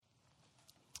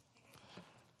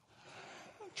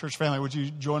Church family, would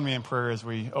you join me in prayer as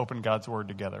we open God's Word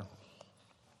together?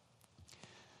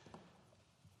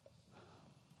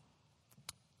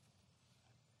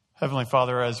 Heavenly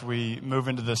Father, as we move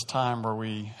into this time where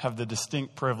we have the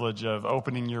distinct privilege of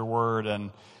opening your Word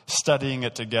and studying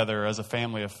it together as a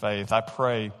family of faith, I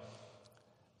pray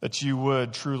that you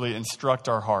would truly instruct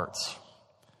our hearts,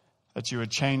 that you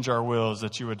would change our wills,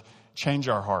 that you would change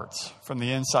our hearts from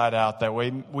the inside out, that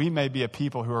we may be a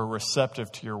people who are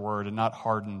receptive to your word and not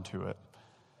hardened to it.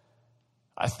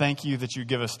 I thank you that you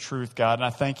give us truth, God, and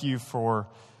I thank you for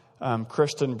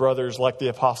Christian brothers like the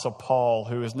Apostle Paul,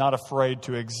 who is not afraid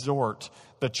to exhort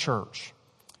the church.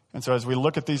 And so as we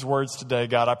look at these words today,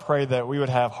 God, I pray that we would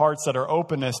have hearts that are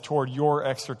openness toward your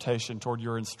exhortation, toward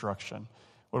your instruction.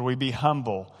 Would we be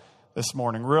humble this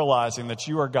morning, realizing that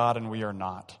you are God and we are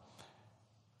not?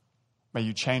 May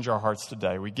you change our hearts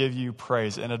today. We give you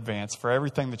praise in advance for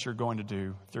everything that you're going to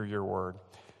do through your word.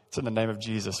 It's in the name of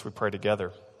Jesus we pray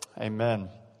together. Amen.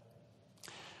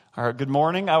 All right, good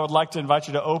morning. I would like to invite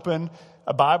you to open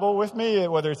a Bible with me,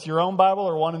 whether it's your own Bible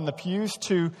or one in the pews,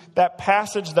 to that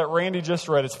passage that Randy just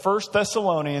read. It's 1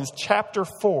 Thessalonians chapter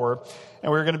 4, and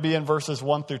we're going to be in verses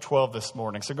 1 through 12 this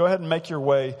morning. So go ahead and make your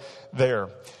way there.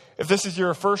 If this is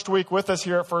your first week with us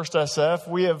here at First SF,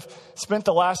 we have spent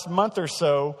the last month or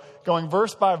so going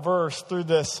verse by verse through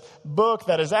this book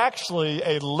that is actually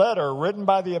a letter written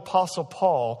by the Apostle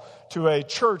Paul to a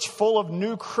church full of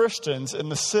new Christians in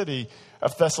the city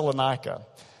of Thessalonica.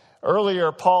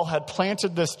 Earlier, Paul had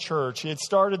planted this church. He had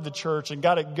started the church and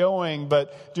got it going,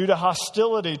 but due to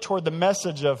hostility toward the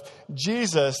message of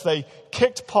Jesus, they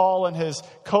kicked Paul and his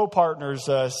co-partners,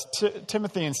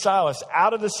 Timothy and Silas,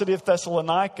 out of the city of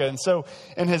Thessalonica. And so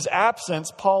in his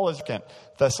absence, Paul is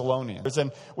Thessalonians.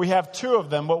 And we have two of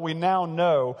them, what we now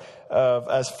know of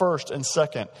as 1st and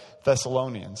 2nd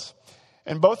Thessalonians.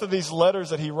 In both of these letters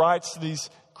that he writes to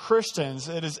these Christians,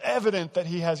 it is evident that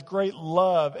he has great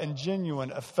love and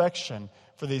genuine affection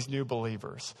for these new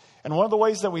believers. And one of the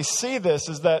ways that we see this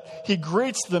is that he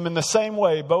greets them in the same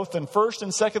way, both in 1st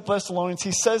and 2nd Thessalonians.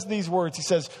 He says these words. He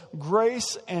says,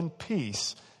 "Grace and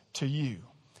peace to you."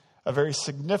 A very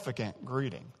significant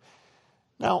greeting.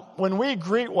 Now, when we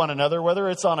greet one another, whether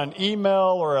it's on an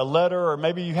email or a letter, or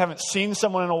maybe you haven't seen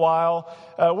someone in a while,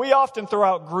 we often throw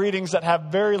out greetings that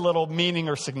have very little meaning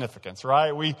or significance,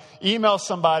 right? We email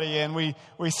somebody and we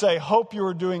say, "Hope you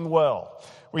are doing well."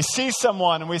 We see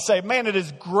someone and we say, "Man, it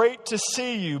is great to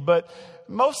see you." But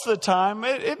most of the time,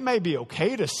 it may be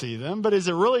okay to see them, but is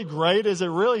it really great?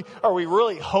 Are we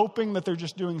really hoping that they're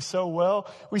just doing so well?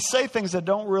 We say things that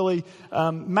don't really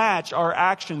match our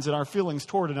actions and our feelings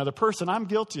toward another person. I'm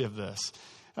guilty of this.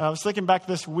 I was thinking back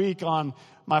this week on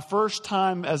my first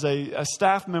time as a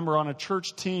staff member on a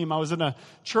church team. I was in a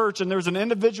church, and there was an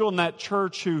individual in that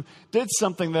church who did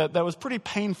something that was pretty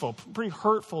painful, pretty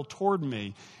hurtful toward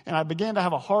me. And I began to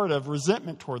have a heart of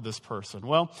resentment toward this person.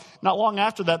 Well, not long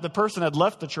after that, the person had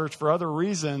left the church for other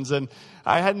reasons, and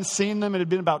I hadn't seen them. It had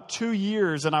been about 2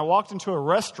 years, and I walked into a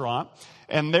restaurant,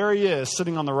 and there he is,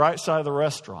 sitting on the right side of the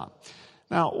restaurant.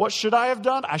 Now, what should I have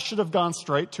done? I should have gone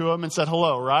straight to him and said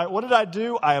hello, right? What did I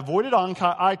do? I avoided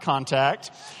eye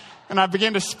contact, and I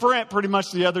began to sprint pretty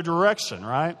much the other direction,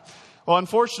 right? Well,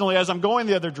 unfortunately, as I'm going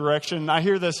the other direction, I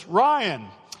hear this, "Ryan."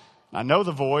 I know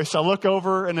the voice. I look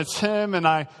over, and it's him, and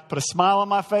I put a smile on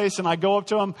my face, and I go up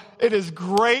to him. "It is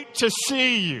great to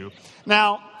see you."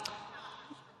 Now,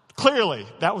 clearly,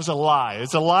 that was a lie.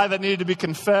 It's a lie that needed to be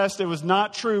confessed. It was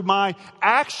not true. My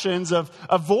actions of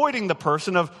avoiding the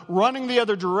person, of running the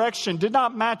other direction, did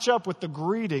not match up with the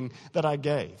greeting that I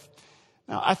gave.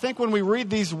 Now, I think when we read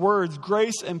these words,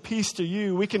 "grace and peace to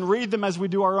you," we can read them as we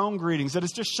do our own greetings, that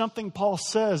it's just something Paul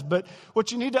says. But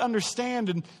what you need to understand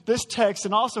in this text,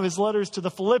 and also his letters to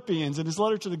the Philippians and his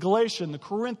letter to the Galatians, the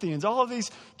Corinthians, all of these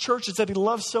churches that he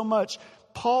loves so much,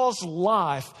 Paul's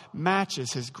life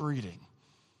matches his greeting.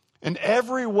 In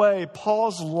every way,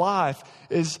 Paul's life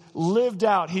is lived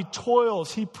out. He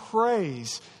toils, he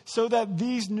prays, so that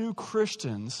these new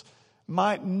Christians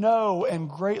might know and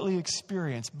greatly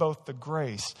experience both the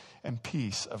grace and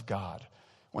peace of God.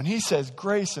 When he says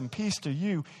grace and peace to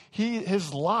you,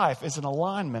 his life is in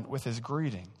alignment with his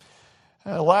greeting.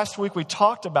 Last week we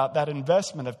talked about that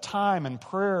investment of time and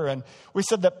prayer, and we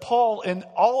said that Paul, in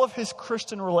all of his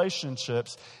Christian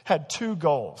relationships, had two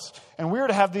goals. And we are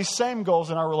to have these same goals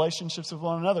in our relationships with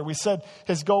one another. We said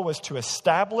his goal was to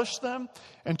establish them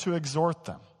and to exhort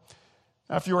them.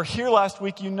 Now, if you were here last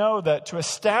week, you know that to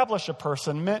establish a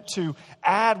person meant to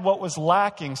add what was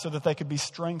lacking so that they could be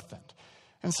strengthened.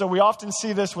 And so we often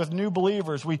see this with new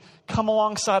believers. We come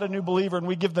alongside a new believer and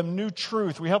we give them new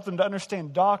truth. We help them to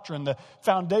understand doctrine, the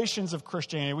foundations of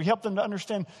Christianity. We help them to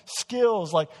understand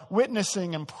skills like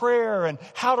witnessing and prayer and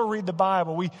how to read the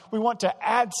Bible. We want to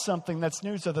add something that's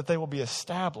new so that they will be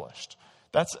established.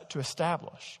 That's to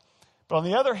establish. But on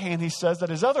the other hand, he says that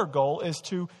his other goal is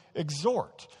to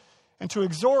exhort. And to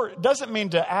exhort doesn't mean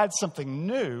to add something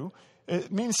new.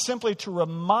 It means simply to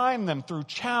remind them through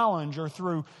challenge or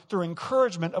through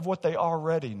encouragement of what they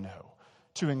already know.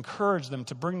 To encourage them,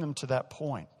 to bring them to that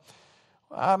point.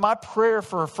 My prayer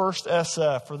for First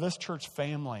SF, for this church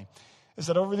family, is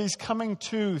that over these coming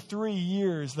 2-3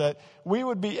 years that we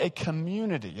would be a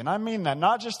community. And I mean that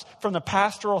not just from the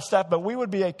pastoral staff, but we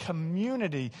would be a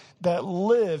community that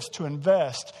lives to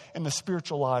invest in the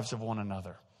spiritual lives of one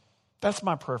another. That's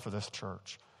my prayer for this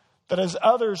church. That as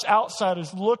others,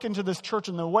 outsiders, look into this church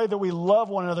and the way that we love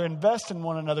one another, invest in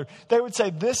one another, they would say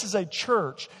this is a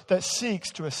church that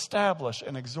seeks to establish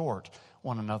and exhort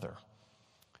one another.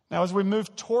 Now, as we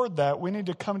move toward that, we need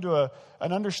to come to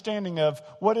an understanding of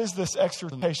what is this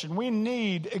exhortation. We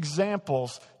need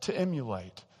examples to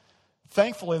emulate.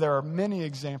 Thankfully, there are many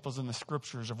examples in the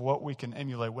scriptures of what we can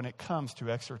emulate when it comes to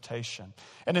exhortation.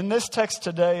 And in this text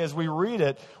today, as we read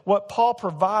it, what Paul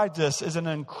provides us is an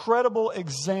incredible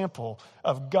example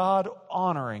of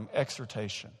God-honoring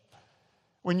exhortation.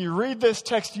 When you read this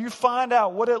text, you find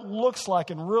out what it looks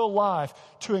like in real life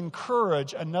to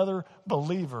encourage another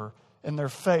believer in their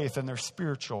faith and their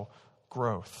spiritual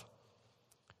growth.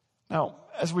 Now,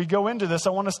 as we go into this,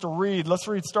 I want us to read. Let's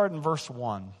read, start in verse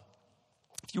 1.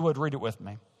 If you would, read it with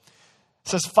me. It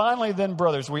says, "Finally then,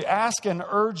 brothers, we ask and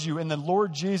urge you in the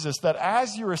Lord Jesus that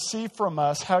as you receive from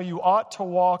us how you ought to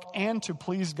walk and to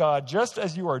please God, just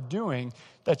as you are doing,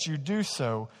 that you do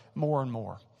so more and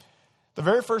more." The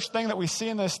very first thing that we see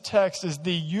in this text is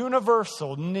the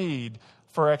universal need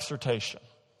for exhortation.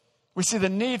 We see the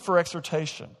need for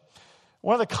exhortation.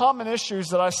 One of the common issues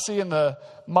that I see in the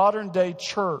modern day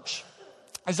church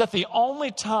is that the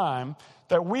only time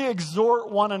that we exhort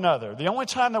one another, the only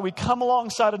time that we come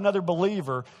alongside another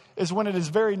believer is when it is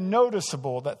very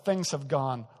noticeable that things have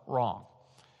gone wrong.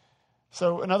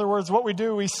 So in other words, what we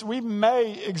do, we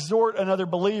may exhort another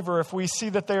believer if we see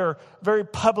that they are very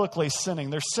publicly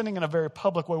sinning. They're sinning in a very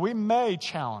public way. We may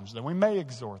challenge them. We may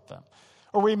exhort them.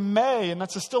 Or we may, and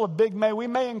that's still a big may, we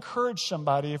may encourage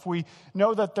somebody if we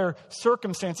know that their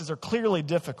circumstances are clearly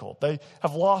difficult. They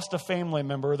have lost a family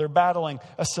member, or they're battling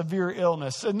a severe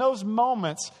illness. In those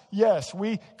moments, yes,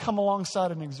 we come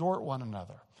alongside and exhort one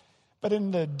another. But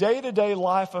in the day-to-day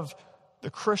life of the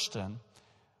Christian,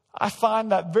 I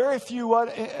find that very few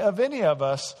of any of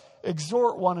us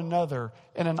exhort one another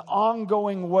in an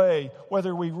ongoing way,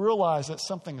 whether we realize that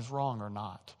something is wrong or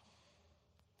not.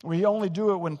 We only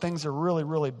do it when things are really,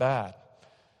 really bad.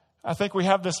 I think we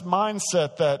have this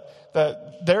mindset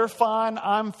that they're fine,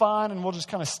 I'm fine, and we'll just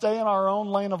kind of stay in our own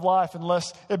lane of life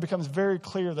unless it becomes very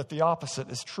clear that the opposite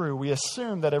is true. We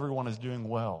assume that everyone is doing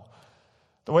well.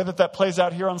 The way that plays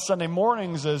out here on Sunday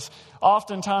mornings is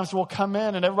oftentimes we'll come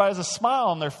in and everybody has a smile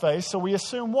on their face, so we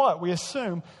assume what? We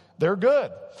assume they're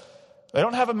good. They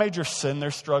don't have a major sin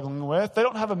they're struggling with. They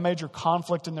don't have a major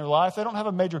conflict in their life. They don't have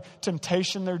a major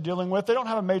temptation they're dealing with. They don't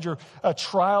have a major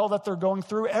trial that they're going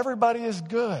through. Everybody is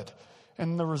good.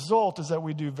 And the result is that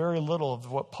we do very little of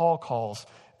what Paul calls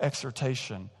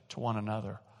exhortation to one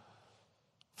another.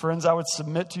 Friends, I would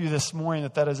submit to you this morning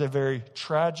that is a very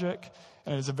tragic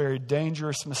and it is a very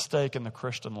dangerous mistake in the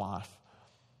Christian life.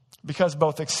 Because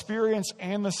both experience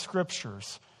and the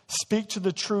scriptures speak to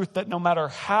the truth that no matter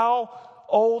how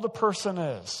old a person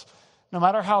is, no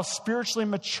matter how spiritually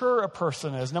mature a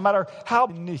person is, no matter how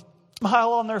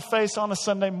smile on their face on a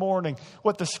Sunday morning,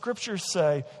 what the scriptures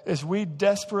say is we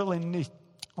desperately need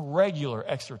regular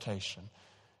exhortation.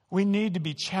 We need to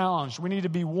be challenged. We need to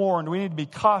be warned. We need to be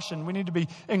cautioned. We need to be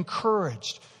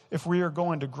encouraged if we are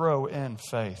going to grow in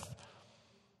faith.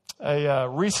 A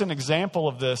recent example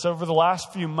of this, over the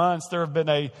last few months, there have been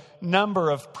a number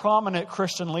of prominent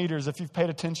Christian leaders, if you've paid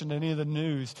attention to any of the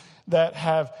news, that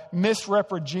have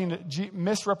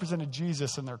misrepresented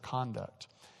Jesus in their conduct.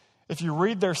 If you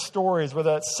read their stories,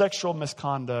 whether that's sexual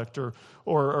misconduct or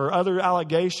other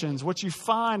allegations, what you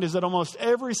find is that almost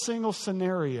every single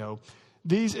scenario,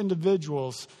 these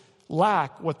individuals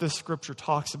lack what this scripture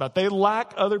talks about. They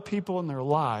lack other people in their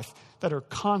life that are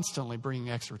constantly bringing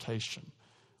exhortation.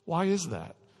 Why is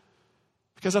that?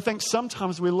 Because I think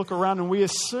sometimes we look around and we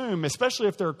assume, especially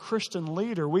if they're a Christian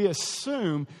leader, we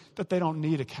assume that they don't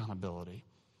need accountability.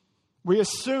 We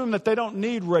assume that they don't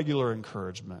need regular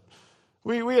encouragement.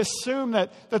 We assume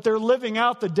that they're living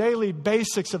out the daily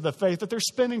basics of the faith, that they're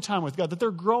spending time with God, that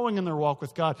they're growing in their walk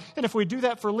with God. And if we do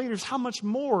that for leaders, how much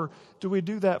more do we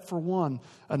do that for one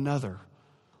another?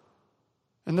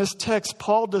 In this text,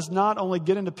 Paul does not only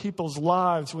get into people's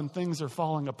lives when things are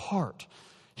falling apart.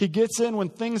 He gets in when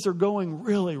things are going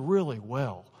really, really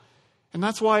well. And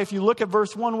that's why if you look at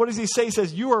verse 1, what does he say? He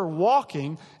says, you are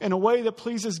walking in a way that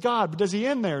pleases God. But does he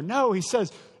end there? No, he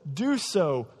says, do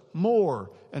so more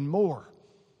and more.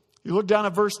 You look down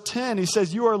at verse 10, he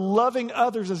says, you are loving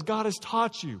others as God has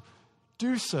taught you.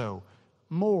 Do so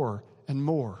more and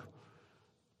more.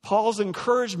 Paul's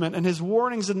encouragement and his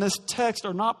warnings in this text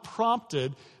are not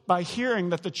prompted by hearing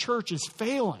that the church is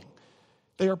failing.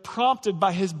 They are prompted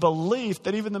by his belief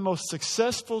that even the most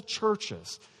successful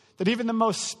churches, that even the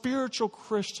most spiritual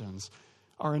Christians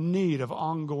are in need of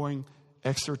ongoing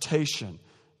exhortation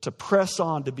to press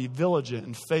on, to be vigilant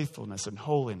in faithfulness and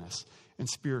holiness and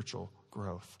spiritual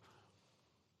growth.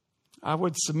 I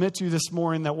would submit to you this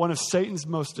morning that one of Satan's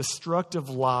most destructive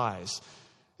lies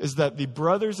is that the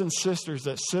brothers and sisters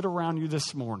that sit around you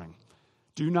this morning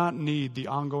do not need the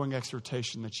ongoing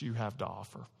exhortation that you have to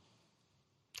offer.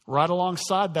 Right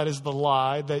alongside that is the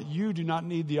lie that you do not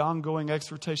need the ongoing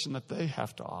exhortation that they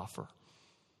have to offer.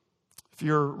 If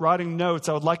you're writing notes,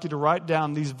 I would like you to write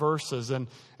down these verses. And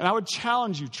I would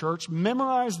challenge you, church,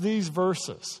 memorize these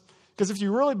verses. Because if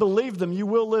you really believe them, you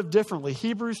will live differently.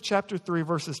 Hebrews chapter 3,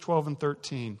 verses 12 and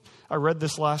 13. I read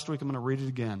this last week. I'm going to read it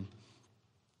again.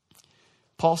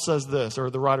 Paul says this, or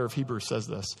the writer of Hebrews says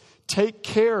this. Take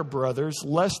care, brothers,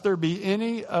 lest there be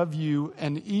any of you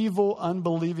an evil,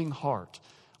 unbelieving heart,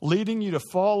 leading you to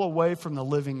fall away from the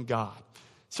living God.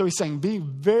 So he's saying, be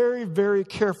very, very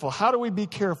careful. How do we be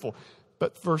careful?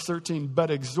 But verse 13,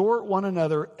 but exhort one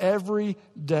another every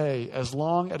day as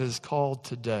long as it is called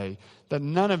today, that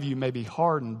none of you may be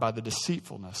hardened by the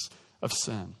deceitfulness of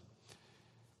sin.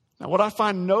 Now, what I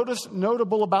find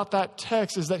notable about that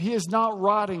text is that he is not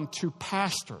writing to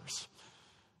pastors.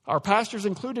 Our pastors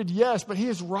included, yes, but he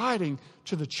is writing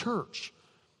to the church.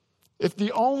 If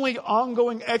the only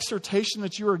ongoing exhortation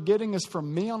that you are getting is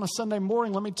from me on a Sunday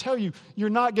morning, let me tell you, you're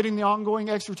not getting the ongoing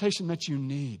exhortation that you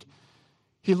need.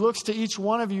 He looks to each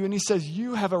one of you and he says,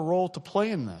 you have a role to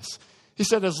play in this. He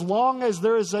said, as long as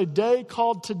there is a day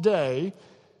called today,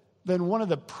 then one of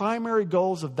the primary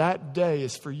goals of that day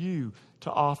is for you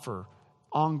to offer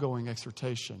ongoing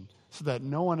exhortation so that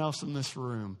no one else in this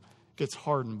room gets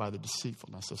hardened by the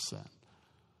deceitfulness of sin.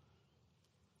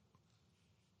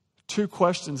 Two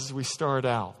questions as we start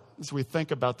out, as we think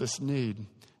about this need.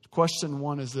 Question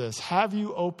one is this: have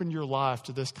you opened your life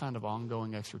to this kind of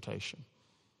ongoing exhortation?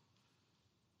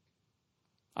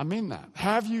 I mean that.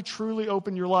 Have you truly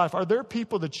opened your life? Are there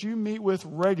people that you meet with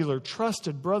regular,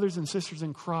 trusted brothers and sisters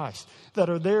in Christ that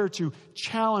are there to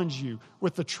challenge you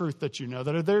with the truth that you know,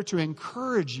 that are there to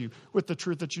encourage you with the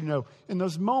truth that you know? In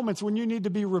those moments when you need to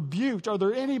be rebuked,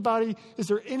 is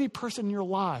there any person in your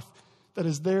life that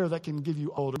is there that can give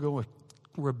you ongoing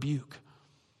rebuke?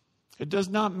 It does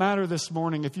not matter this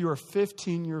morning if you are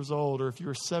 15 years old or if you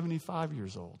are 75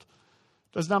 years old.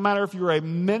 It does not matter if you're a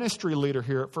ministry leader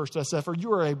here at First SF or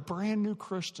you are a brand new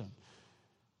Christian.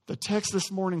 The text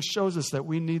this morning shows us that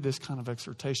we need this kind of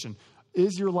exhortation.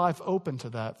 Is your life open to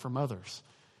that from others?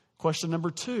 Question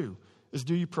number two is,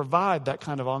 do you provide that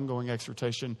kind of ongoing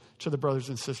exhortation to the brothers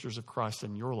and sisters of Christ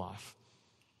in your life?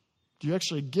 Do you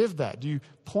actually give that? Do you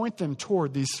point them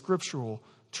toward these scriptural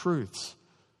truths?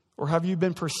 Or have you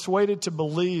been persuaded to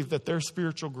believe that their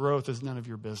spiritual growth is none of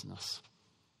your business?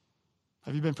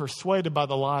 Have you been persuaded by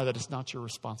the lie that it's not your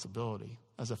responsibility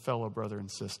as a fellow brother and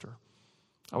sister?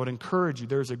 I would encourage you,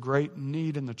 there's a great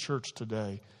need in the church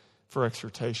today for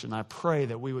exhortation. I pray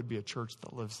that we would be a church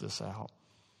that lives this out.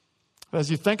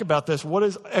 As you think about this, what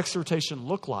does exhortation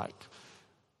look like?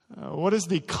 What is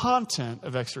the content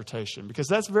of exhortation? Because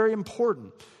that's very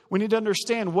important. We need to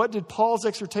understand, what did Paul's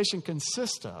exhortation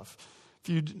consist of? If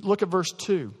you look at verse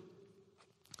 2,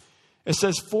 it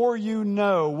says, for you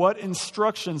know what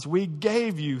instructions we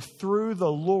gave you through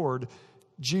the Lord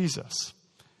Jesus.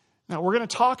 Now, we're going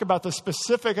to talk about the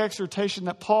specific exhortation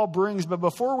that Paul brings, but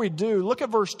before we do, look at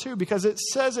verse 2, because it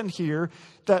says in here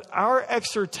that our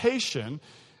exhortation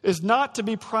is not to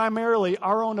be primarily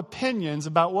our own opinions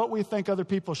about what we think other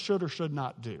people should or should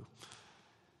not do.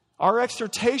 Our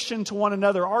exhortation to one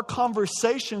another, our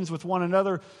conversations with one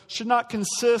another should not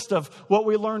consist of what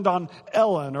we learned on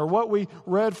Ellen or what we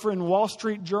read in Wall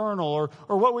Street Journal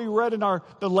or what we read in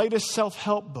the latest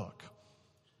self-help book.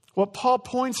 What Paul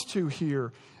points to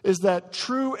here is that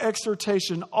true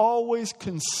exhortation always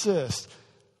consists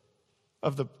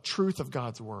of the truth of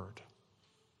God's word.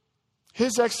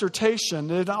 His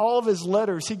exhortation, in all of his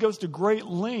letters, he goes to great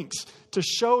lengths to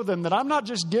show them that I'm not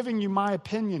just giving you my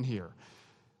opinion here.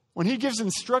 When he gives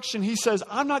instruction, he says,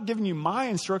 I'm not giving you my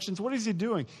instructions. What is he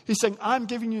doing? He's saying, I'm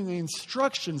giving you the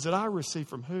instructions that I received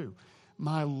from who?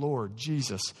 My Lord,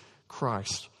 Jesus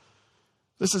Christ.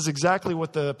 This is exactly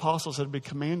what the apostles had been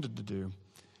commanded to do.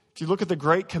 If you look at the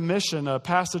Great Commission, a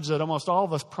passage that almost all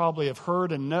of us probably have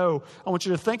heard and know, I want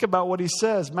you to think about what he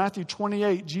says. Matthew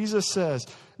 28, Jesus says,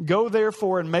 go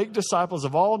therefore and make disciples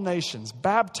of all nations,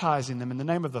 baptizing them in the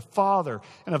name of the Father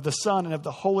and of the Son and of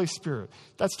the Holy Spirit.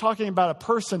 That's talking about a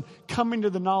person coming to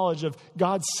the knowledge of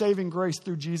God's saving grace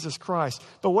through Jesus Christ.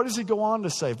 But what does he go on to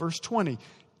say? Verse 20,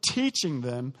 teaching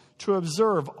them to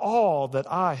observe all that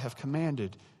I have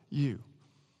commanded you.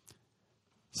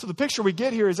 So the picture we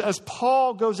get here is as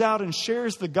Paul goes out and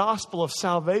shares the gospel of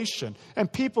salvation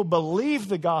and people believe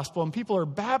the gospel and people are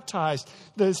baptized,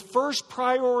 his first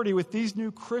priority with these new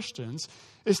Christians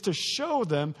is to show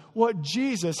them what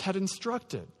Jesus had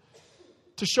instructed.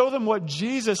 To show them what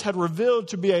Jesus had revealed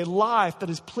to be a life that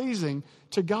is pleasing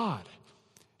to God.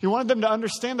 He wanted them to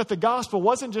understand that the gospel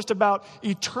wasn't just about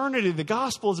eternity. The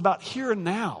gospel is about here and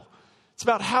now. It's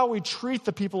about how we treat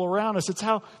the people around us. It's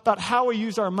about how we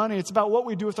use our money. It's about what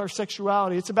we do with our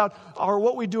sexuality. It's about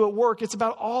what we do at work. It's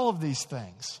about all of these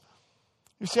things.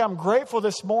 You see, I'm grateful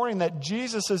this morning that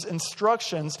Jesus'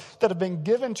 instructions that have been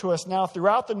given to us now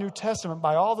throughout the New Testament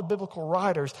by all the biblical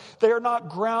writers, they are not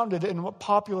grounded in what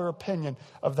popular opinion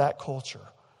of that culture.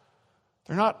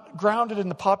 They're not grounded in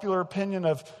the popular opinion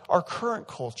of our current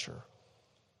culture.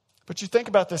 But you think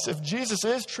about this, if Jesus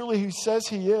is truly who he says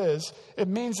he is, it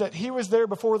means that he was there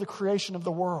before the creation of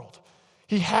the world.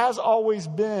 He has always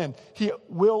been, he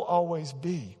will always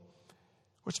be.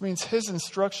 Which means his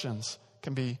instructions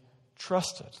can be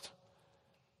trusted.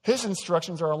 His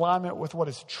instructions are in alignment with what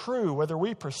is true, whether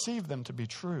we perceive them to be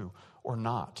true or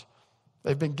not.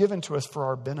 They've been given to us for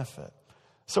our benefit.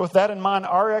 So with that in mind,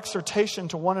 our exhortation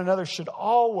to one another should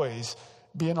always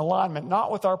be in alignment, not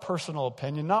with our personal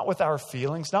opinion, not with our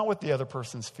feelings, not with the other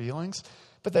person's feelings,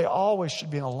 but they always should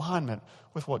be in alignment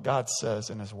with what God says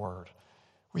in his word.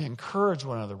 We encourage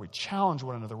one another, we challenge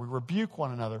one another, we rebuke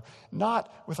one another, not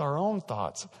with our own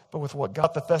thoughts, but with what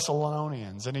God the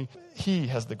Thessalonians, and he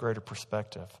has the greater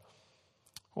perspective.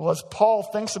 Well, as Paul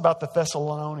thinks about the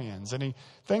Thessalonians and he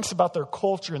thinks about their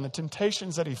culture and the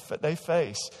temptations that they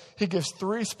face, he gives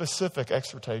three specific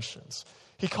exhortations.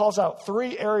 He calls out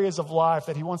three areas of life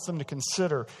that he wants them to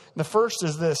consider. And the first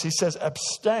is this. He says,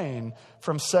 abstain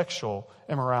from sexual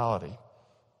immorality.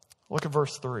 Look at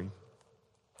verse 3. It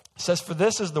says, for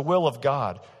this is the will of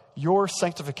God, your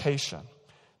sanctification,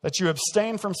 that you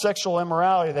abstain from sexual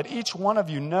immorality, that each one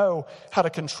of you know how to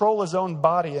control his own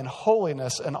body in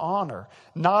holiness and honor,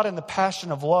 not in the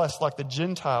passion of lust like the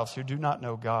Gentiles who do not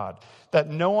know God, that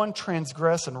no one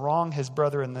transgress and wrong his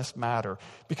brother in this matter,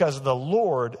 because the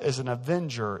Lord is an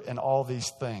avenger in all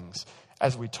these things,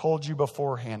 as we told you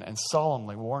beforehand and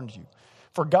solemnly warned you.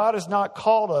 For God has not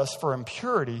called us for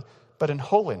impurity, but in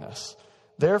holiness.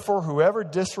 Therefore, whoever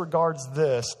disregards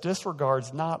this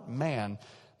disregards not man,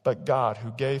 but God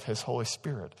who gave his Holy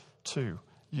Spirit to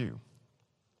you.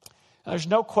 And there's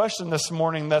no question this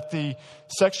morning that the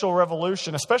sexual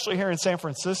revolution, especially here in San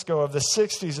Francisco of the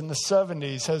 60s and the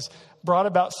 70s, has brought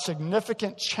about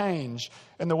significant change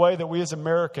in the way that we as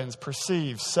Americans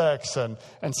perceive sex and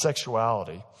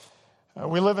sexuality.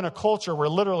 We live in a culture where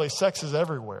literally sex is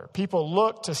everywhere. People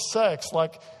look to sex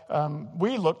like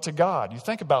we look to God. You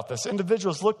think about this.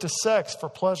 Individuals look to sex for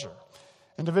pleasure.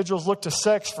 Individuals look to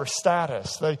sex for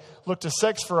status. They look to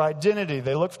sex for identity.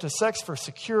 They look to sex for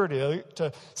security. They look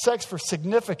to sex for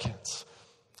significance.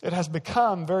 It has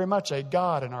become very much a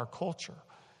god in our culture.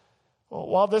 Well,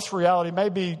 while this reality may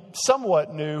be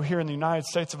somewhat new here in the United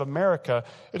States of America,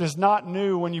 it is not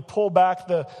new when you pull back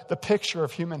the picture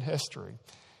of human history.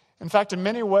 In fact, in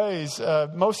many ways,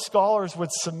 most scholars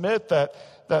would submit that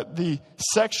the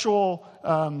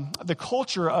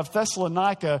culture of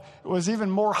Thessalonica was even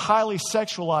more highly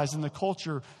sexualized than the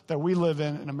culture that we live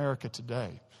in America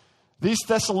today. These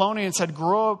Thessalonians had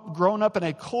grown up in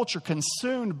a culture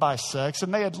consumed by sex,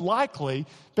 and they had likely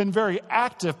been very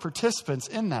active participants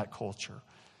in that culture.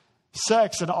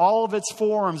 Sex in all of its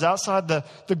forms outside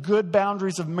the good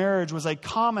boundaries of marriage was a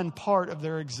common part of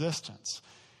their existence.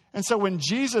 And so when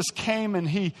Jesus came and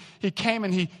he came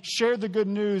and he shared the good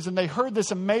news, and they heard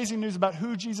this amazing news about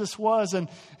who Jesus was, and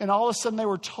all of a sudden they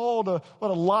were told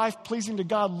what a life pleasing to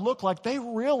God looked like, they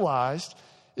realized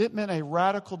it meant a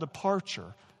radical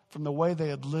departure from the way they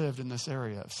had lived in this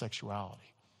area of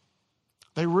sexuality.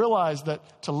 They realized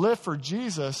that to live for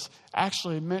Jesus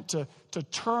actually meant to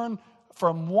turn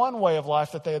from one way of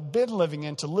life that they had been living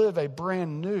in to live a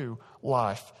brand new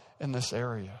life in this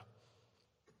area.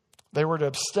 They were to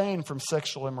abstain from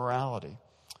sexual immorality,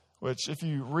 which if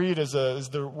you read is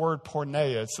the word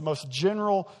porneia. It's the most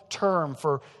general term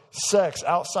for sex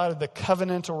outside of the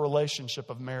covenantal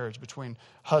relationship of marriage between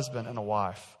husband and a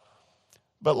wife.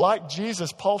 But like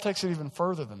Jesus, Paul takes it even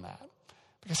further than that,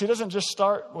 because he doesn't just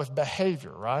start with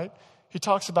behavior, right? He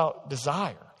talks about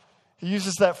desire. He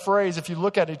uses that phrase, if you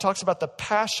look at it, he talks about the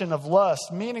passion of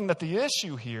lust, meaning that the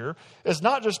issue here is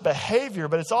not just behavior,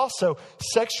 but it's also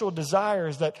sexual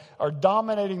desires that are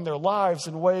dominating their lives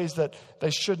in ways that they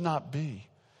should not be.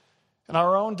 In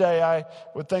our own day, I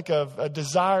would think of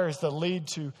desires that lead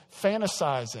to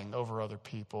fantasizing over other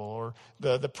people, or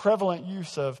the prevalent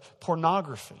use of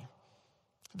pornography.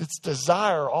 It's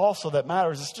desire also that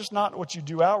matters. It's just not what you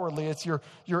do outwardly. It's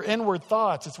your inward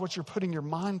thoughts. It's what you're putting your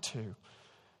mind to.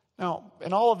 Now,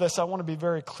 in all of this, I want to be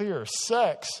very clear.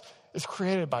 Sex is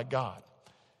created by God.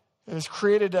 It is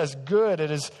created as good. It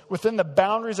is within the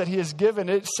boundaries that he has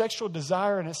given. Sexual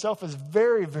desire in itself is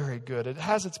very, very good. It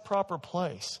has its proper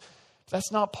place.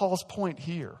 That's not Paul's point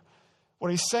here.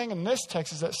 What he's saying in this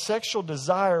text is that sexual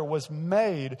desire was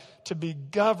made to be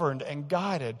governed and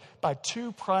guided by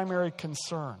two primary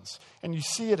concerns. And you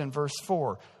see it in verse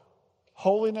 4,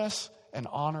 holiness and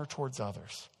honor towards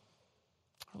others.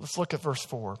 Let's look at verse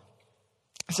 4.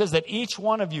 It says that each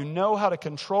one of you know how to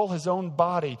control his own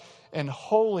body in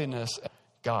holiness and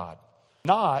God,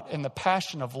 not in the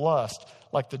passion of lust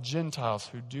like the Gentiles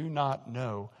who do not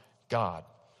know God.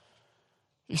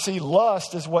 You see,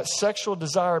 lust is what sexual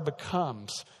desire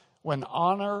becomes when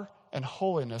honor and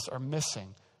holiness are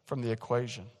missing from the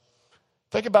equation.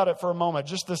 Think about it for a moment,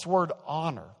 just this word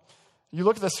honor. You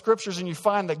look at the scriptures and you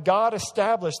find that God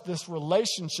established this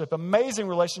relationship, amazing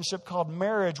relationship called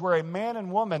marriage, where a man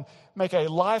and woman make a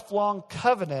lifelong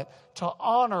covenant to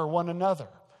honor one another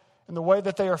in the way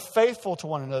that they are faithful to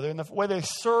one another, in the way they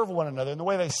serve one another, in the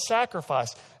way they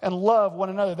sacrifice and love one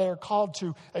another. They are called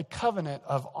to a covenant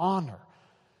of honor.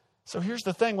 So here's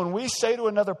the thing. When we say to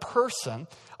another person,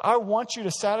 I want you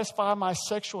to satisfy my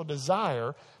sexual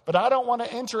desire, but I don't want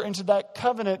to enter into that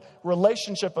covenant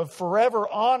relationship of forever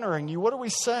honoring you, what are we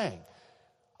saying?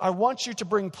 I want you to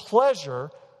bring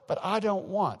pleasure, but I don't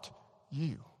want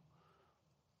you.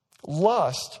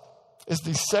 Lust is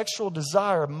the sexual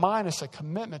desire minus a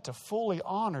commitment to fully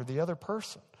honor the other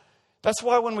person. That's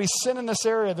why when we sin in this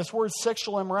area, this word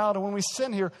sexual immorality, when we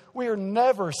sin here, we are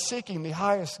never seeking the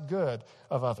highest good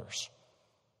of others.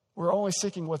 We're only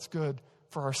seeking what's good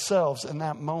for ourselves in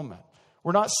that moment.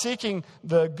 We're not seeking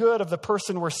the good of the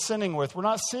person we're sinning with. We're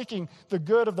not seeking the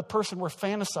good of the person we're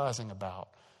fantasizing about.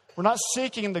 We're not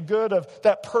seeking the good of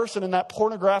that person in that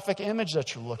pornographic image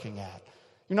that you're looking at.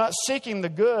 You're not seeking the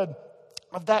good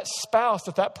of that spouse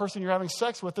that person you're having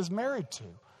sex with is married to.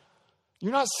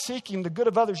 You're not seeking the good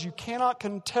of others. You cannot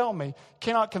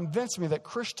convince me that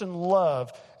Christian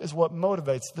love is what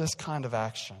motivates this kind of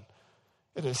action.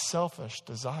 It is selfish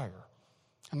desire.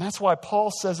 And that's why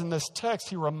Paul says in this text,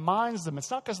 he reminds them,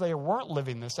 it's not because they weren't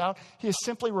living this out. He is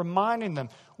simply reminding them,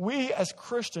 we as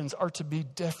Christians are to be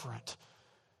different.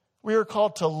 We are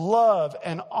called to love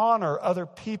and honor other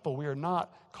people. We are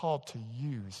not called to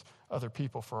use other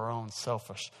people for our own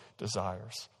selfish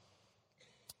desires.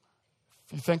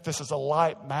 If you think this is a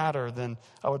light matter, then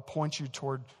I would point you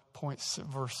toward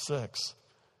verse 6.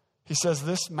 He says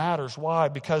this matters. Why?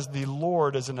 Because the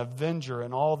Lord is an avenger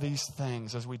in all these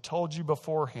things, as we told you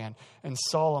beforehand and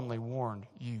solemnly warned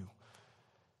you.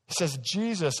 He says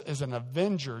Jesus is an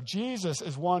avenger. Jesus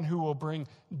is one who will bring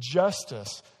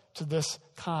justice to this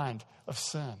kind of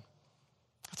sin.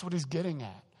 That's what he's getting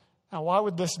at. Now, why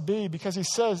would this be? Because he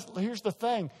says, here's the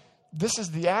thing. This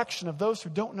is the action of those who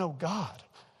don't know God.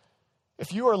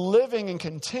 If you are living in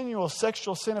continual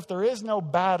sexual sin, if there is no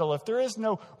battle, if there is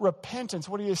no repentance,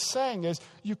 what he is saying is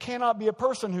you cannot be a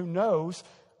person who knows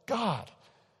God.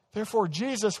 Therefore,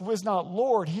 Jesus was not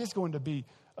Lord. He is going to be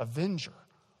avenger.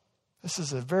 This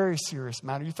is a very serious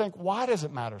matter. You think, why does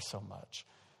it matter so much?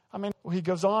 I mean, he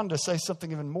goes on to say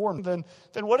something even more. Then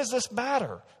what does this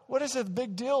matter? What is the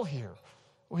big deal here?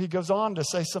 Well, he goes on to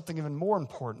say something even more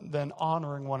important than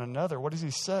honoring one another. What does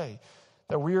he say?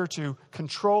 That we are to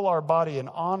control our body in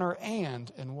honor and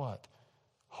in what?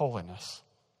 Holiness.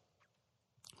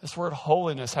 This word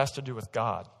holiness has to do with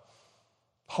God.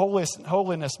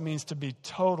 Holiness means to be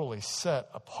totally set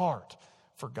apart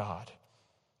for God.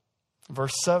 In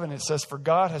verse 7 it says, for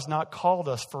God has not called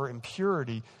us for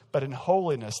impurity, but in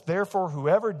holiness. Therefore,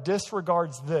 whoever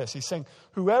disregards this, he's saying,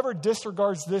 whoever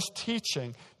disregards this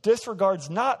teaching, disregards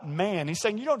not man. He's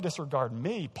saying, you don't disregard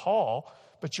me, Paul,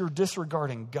 but you're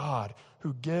disregarding God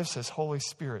who gives his Holy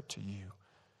Spirit to you.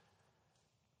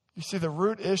 You see, the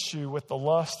root issue with the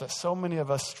lust that so many of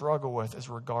us struggle with is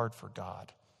regard for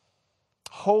God.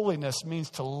 Holiness means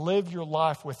to live your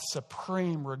life with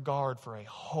supreme regard for a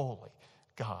holy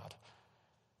God.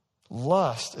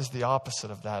 Lust is the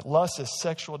opposite of that. Lust is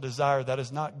sexual desire that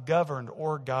is not governed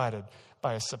or guided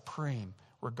by a supreme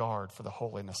regard for the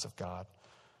holiness of God.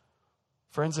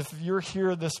 Friends, if you're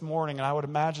here this morning, and I would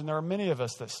imagine there are many of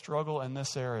us that struggle in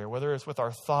this area, whether it's with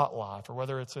our thought life or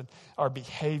whether it's in our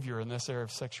behavior in this area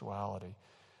of sexuality.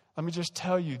 Let me just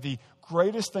tell you, the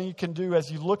greatest thing you can do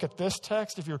as you look at this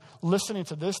text, if you're listening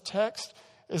to this text,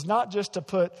 is not just to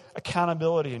put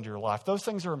accountability into your life. Those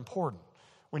things are important.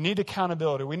 We need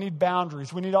accountability. We need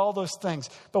boundaries. We need all those things.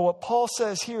 But what Paul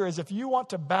says here is if you want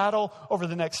to battle over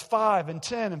the next 5 and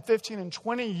 10 and 15 and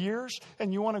 20 years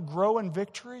and you want to grow in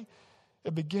victory,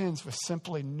 it begins with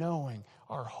simply knowing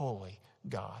our holy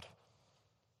God.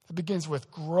 It begins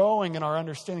with growing in our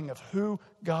understanding of who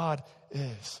God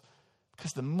is.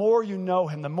 Because the more you know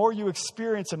him, the more you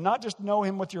experience him, not just know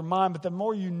him with your mind, but the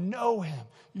more you know him,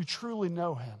 you truly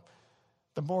know him,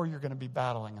 the more you're going to be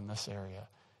battling in this area.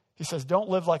 He says, don't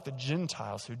live like the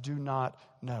Gentiles who do not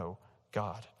know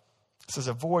God. He says,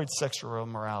 avoid sexual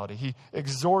immorality. He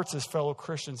exhorts his fellow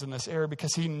Christians in this area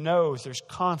because he knows there's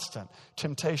constant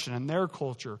temptation in their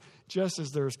culture, just as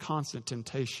there's constant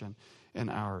temptation in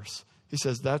ours. He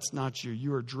says, that's not you.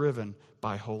 You are driven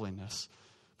by holiness.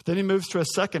 But then he moves to a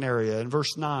second area in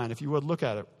verse 9, if you would look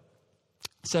at it.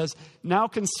 It says, now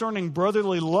concerning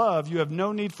brotherly love, you have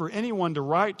no need for anyone to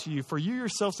write to you, for you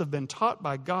yourselves have been taught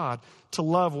by God to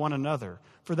love one another.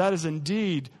 For that is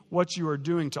indeed what you are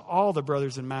doing to all the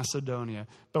brothers in Macedonia.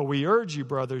 But we urge you,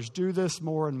 brothers, do this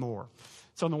more and more.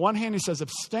 So on the one hand, he says,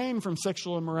 abstain from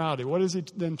sexual immorality. What does he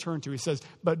then turn to? He says,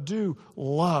 but do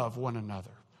love one another.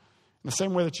 In the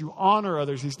same way that you honor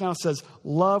others, he now says,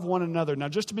 love one another. Now,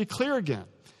 just to be clear again,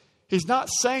 he's not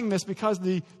saying this because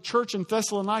the church in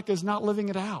Thessalonica is not living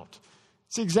it out.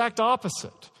 It's the exact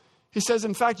opposite. He says,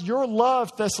 in fact, your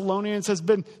love, Thessalonians, has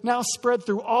been now spread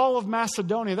through all of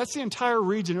Macedonia. That's the entire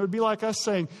region. It would be like us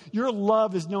saying, your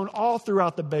love is known all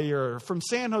throughout the Bay Area, from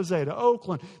San Jose to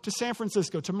Oakland to San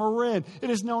Francisco to Marin. It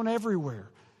is known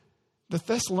everywhere. The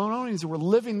Thessalonians were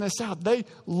living this out. They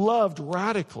loved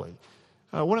radically.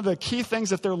 One of the key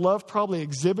things that their love probably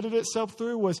exhibited itself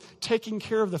through was taking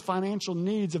care of the financial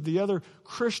needs of the other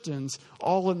Christians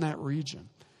all in that region.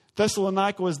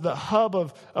 Thessalonica was the hub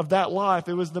of that life.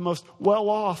 It was the most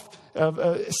well-off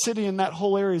city in that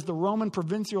whole area. It's the Roman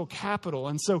provincial capital.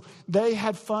 And so they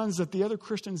had funds that the other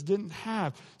Christians didn't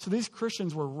have. So these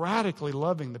Christians were radically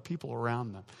loving the people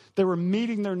around them. They were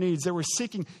meeting their needs. They were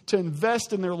seeking to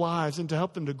invest in their lives and to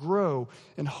help them to grow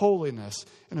in holiness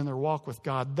and in their walk with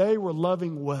God. They were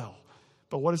loving well.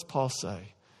 But what does Paul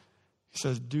say? He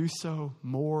says, do so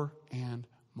more and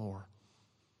more.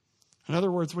 In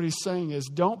other words, what he's saying is,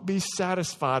 don't be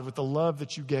satisfied with the love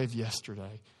that you gave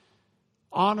yesterday.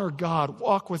 Honor God,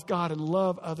 walk with God, and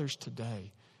love others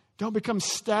today. Don't become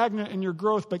stagnant in your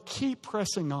growth, but keep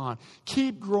pressing on.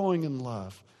 Keep growing in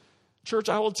love. Church,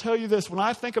 I will tell you this. When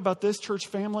I think about this church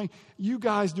family, you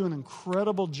guys do an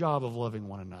incredible job of loving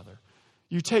one another.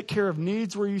 You take care of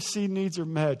needs where you see needs are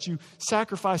met. You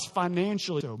sacrifice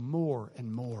financially, so more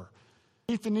and more.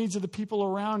 Meet the needs of the people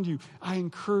around you. I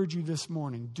encourage you this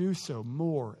morning, do so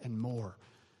more and more.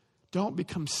 Don't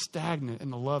become stagnant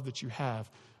in the love that you have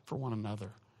for one another.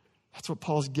 That's what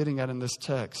Paul's getting at in this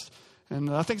text. And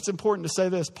I think it's important to say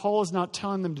this. Paul is not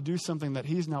telling them to do something that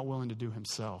he's not willing to do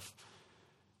himself.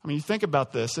 I mean, you think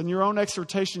about this. In your own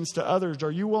exhortations to others,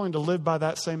 are you willing to live by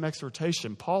that same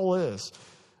exhortation? Paul is.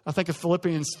 I think of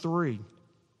Philippians 3.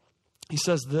 He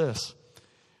says this.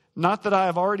 Not that I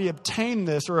have already obtained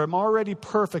this or am already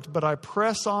perfect, but I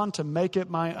press on to make it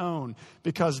my own,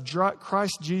 because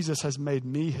Christ Jesus has made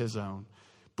me his own.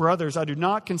 Brothers, I do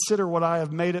not consider what I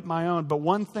have made it my own, but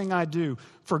one thing I do,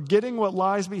 forgetting what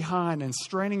lies behind and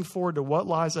straining forward to what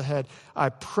lies ahead, I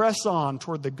press on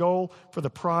toward the goal for the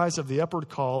prize of the upward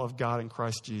call of God in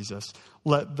Christ Jesus.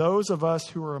 Let those of us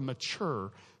who are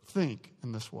mature think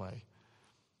in this way.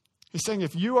 He's saying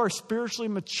if you are spiritually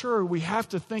mature, we have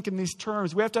to think in these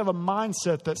terms. We have to have a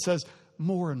mindset that says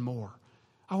more and more.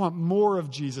 I want more of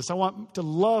Jesus. I want to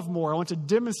love more. I want to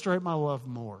demonstrate my love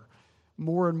more.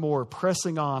 More and more,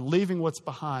 pressing on, leaving what's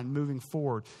behind, moving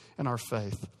forward in our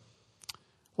faith.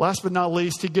 Last but not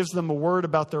least, he gives them a word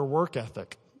about their work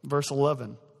ethic. Verse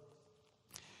 11.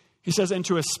 He says, and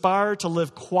to aspire to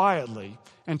live quietly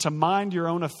and to mind your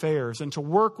own affairs and to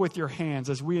work with your hands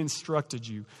as we instructed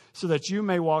you, so that you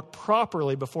may walk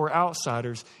properly before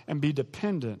outsiders and be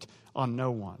dependent on no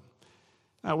one.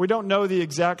 Now, we don't know the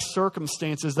exact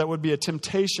circumstances that would be a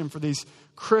temptation for these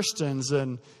Christians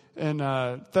in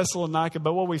Thessalonica,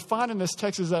 but what we find in this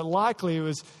text is that likely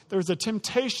there was a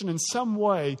temptation in some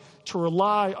way to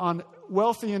rely on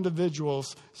wealthy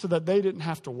individuals so that they didn't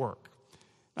have to work.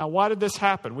 Now, why did this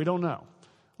happen? We don't know.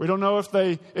 We don't know if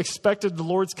they expected the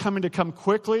Lord's coming to come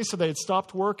quickly, so they had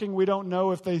stopped working. We don't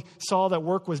know if they saw that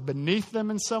work was beneath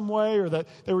them in some way or that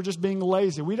they were just being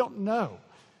lazy. We don't know.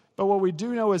 But what we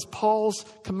do know is Paul's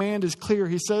command is clear.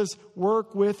 He says,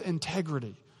 work with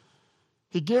integrity.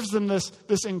 He gives them this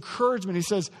encouragement. He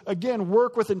says, again,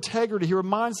 work with integrity. He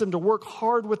reminds them to work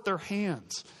hard with their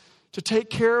hands, to take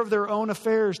care of their own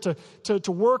affairs,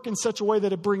 to work in such a way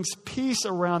that it brings peace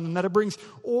around them, that it brings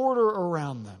order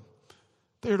around them.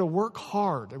 They're to work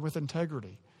hard with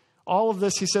integrity. All of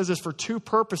this, he says, is for two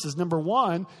purposes. Number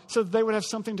one, so that they would have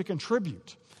something to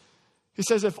contribute. He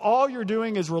says, if all you're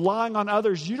doing is relying on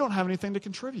others, you don't have anything to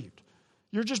contribute.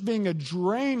 You're just being a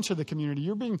drain to the community.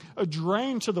 You're being a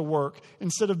drain to the work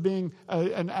instead of being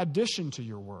an addition to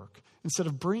your work, instead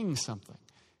of bringing something.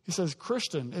 He says,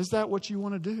 Christian, is that what you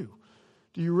want to do?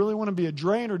 Do you really want to be a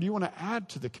drain, or do you want to add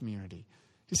to the community?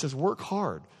 He says, work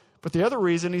hard. But the other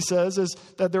reason, he says, is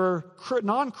that there are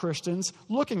non-Christians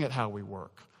looking at how we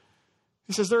work.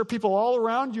 He says there are people all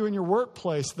around you in your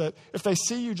workplace that if they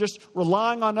see you just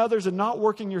relying on others and not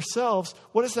working yourselves,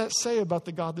 what does that say about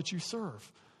the God that you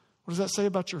serve? What does that say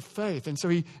about your faith? And so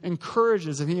he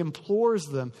encourages and he implores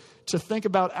them to think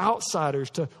about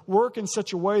outsiders, to work in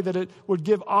such a way that it would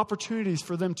give opportunities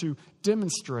for them to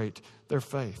demonstrate their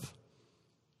faith.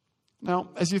 Now,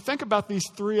 as you think about these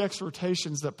three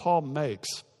exhortations that Paul makes,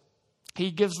 he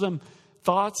gives them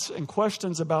thoughts and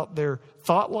questions about their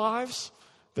thought lives,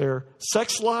 their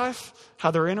sex life,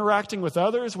 how they're interacting with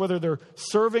others, whether they're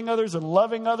serving others and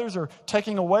loving others or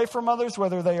taking away from others,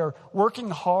 whether they are working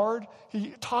hard. He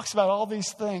talks about all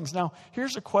these things. Now,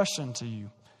 here's a question to you.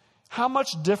 How much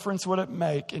difference would it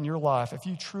make in your life if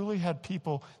you truly had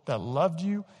people that loved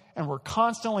you and were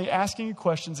constantly asking you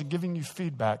questions and giving you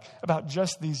feedback about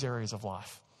just these areas of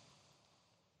life?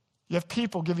 You have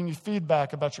people giving you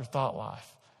feedback about your thought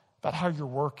life, about how you're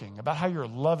working, about how you're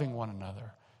loving one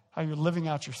another, how you're living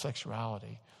out your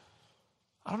sexuality.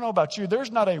 I don't know about you.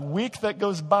 There's not a week that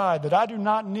goes by that I do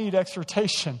not need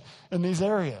exhortation in these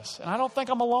areas. And I don't think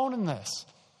I'm alone in this.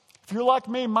 If you're like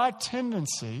me, my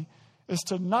tendency is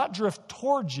to not drift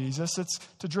toward Jesus. It's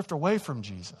to drift away from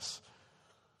Jesus.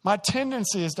 My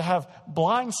tendency is to have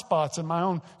blind spots in my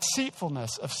own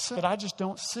deceitfulness of sin that I just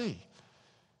don't see.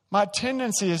 My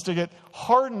tendency is to get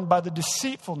hardened by the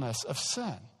deceitfulness of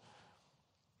sin.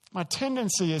 My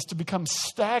tendency is to become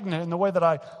stagnant in the way that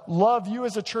I love you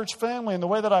as a church family, in the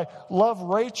way that I love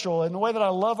Rachel, in the way that I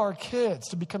love our kids,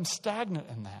 to become stagnant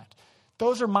in that.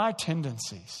 Those are my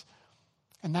tendencies.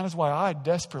 And that is why I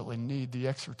desperately need the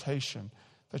exhortation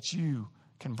that you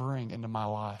can bring into my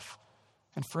life.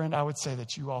 And friend, I would say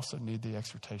that you also need the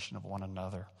exhortation of one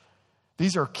another.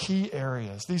 These are key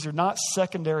areas. These are not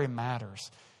secondary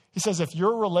matters. He says if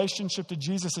your relationship to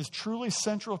Jesus is truly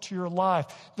central to your life,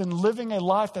 then living a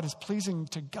life that is pleasing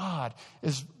to God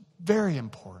is very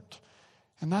important.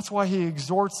 And that's why he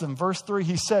exhorts them. Verse 3,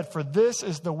 he said, for this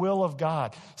is the will of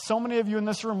God. So many of you in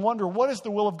this room wonder, what is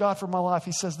the will of God for my life?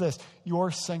 He says this,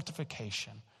 your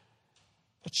sanctification.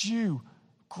 That you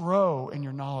grow in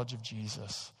your knowledge of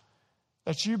Jesus.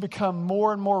 That you become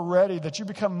more and more ready, that you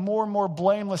become more and more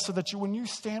blameless, so that when you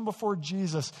stand before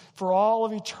Jesus for all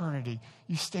of eternity,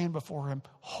 you stand before him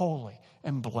holy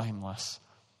and blameless.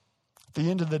 At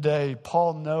the end of the day,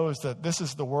 Paul knows that this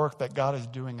is the work that God is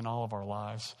doing in all of our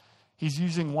lives. He's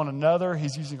using one another,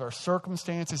 he's using our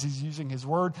circumstances, he's using his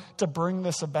word to bring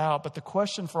this about. But the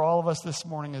question for all of us this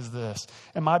morning is this: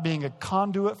 am I being a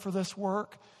conduit for this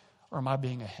work, or am I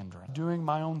being a hindrance? Doing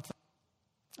my own thing?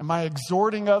 Am I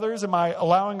exhorting others? Am I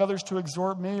allowing others to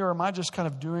exhort me? Or am I just kind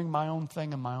of doing my own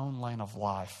thing in my own lane of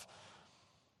life?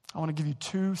 I want to give you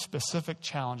two specific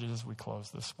challenges as we close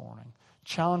this morning.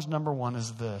 Challenge number one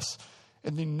is this.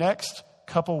 In the next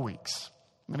couple weeks,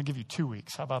 I'm going to give you 2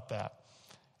 weeks. How about that?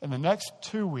 In the next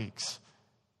 2 weeks,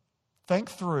 think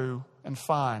through and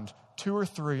find 2 or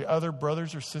 3 other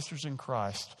brothers or sisters in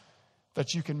Christ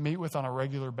that you can meet with on a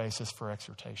regular basis for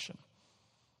exhortation,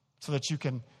 so that you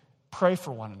can pray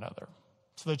for one another,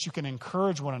 so that you can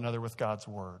encourage one another with God's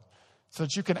word, so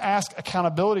that you can ask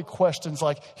accountability questions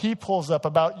like he pulls up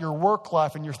about your work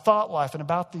life and your thought life and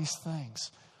about these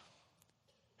things.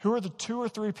 Who are the 2 or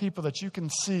 3 people that you can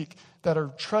seek that are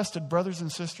trusted brothers and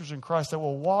sisters in Christ that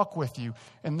will walk with you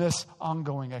in this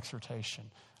ongoing exhortation?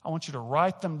 I want you to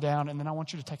write them down, and then I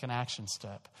want you to take an action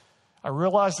step. I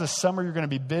realize this summer you're going to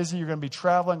be busy, you're going to be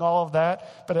traveling, all of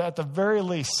that, but at the very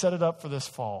least, set it up for this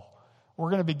fall. We're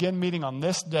going to begin meeting on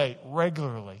this date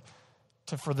regularly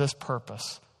for this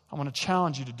purpose. I want to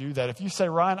challenge you to do that. If you say,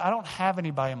 Ryan, I don't have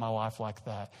anybody in my life like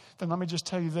that, then let me just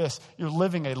tell you this. You're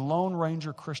living a Lone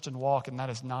Ranger Christian walk, and that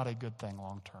is not a good thing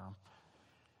long term.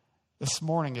 This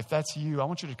morning, if that's you, I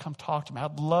want you to come talk to me.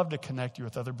 I'd love to connect you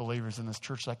with other believers in this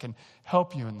church that can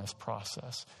help you in this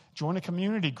process. Join a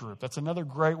community group. That's another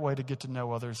great way to get to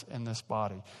know others in this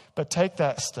body. But take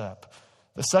that step.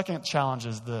 The second challenge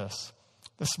is this.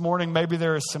 This morning, maybe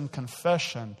there is some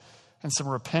confession and some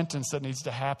repentance that needs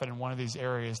to happen in one of these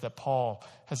areas that Paul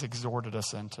has exhorted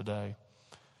us in today.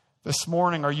 This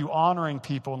morning, are you honoring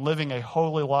people and living a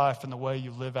holy life in the way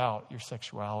you live out your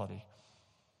sexuality?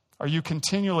 Are you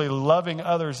continually loving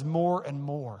others more and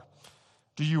more?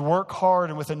 Do you work hard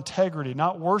and with integrity,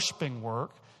 not worshiping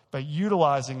work, but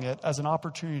utilizing it as an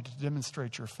opportunity to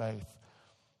demonstrate your faith?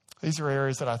 These are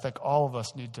areas that I think all of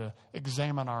us need to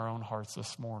examine our own hearts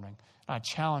this morning. And I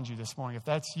challenge you this morning, if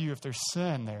that's you, if there's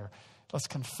sin there, let's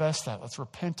confess that, let's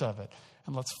repent of it,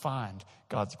 and let's find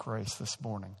God's grace this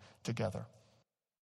morning together.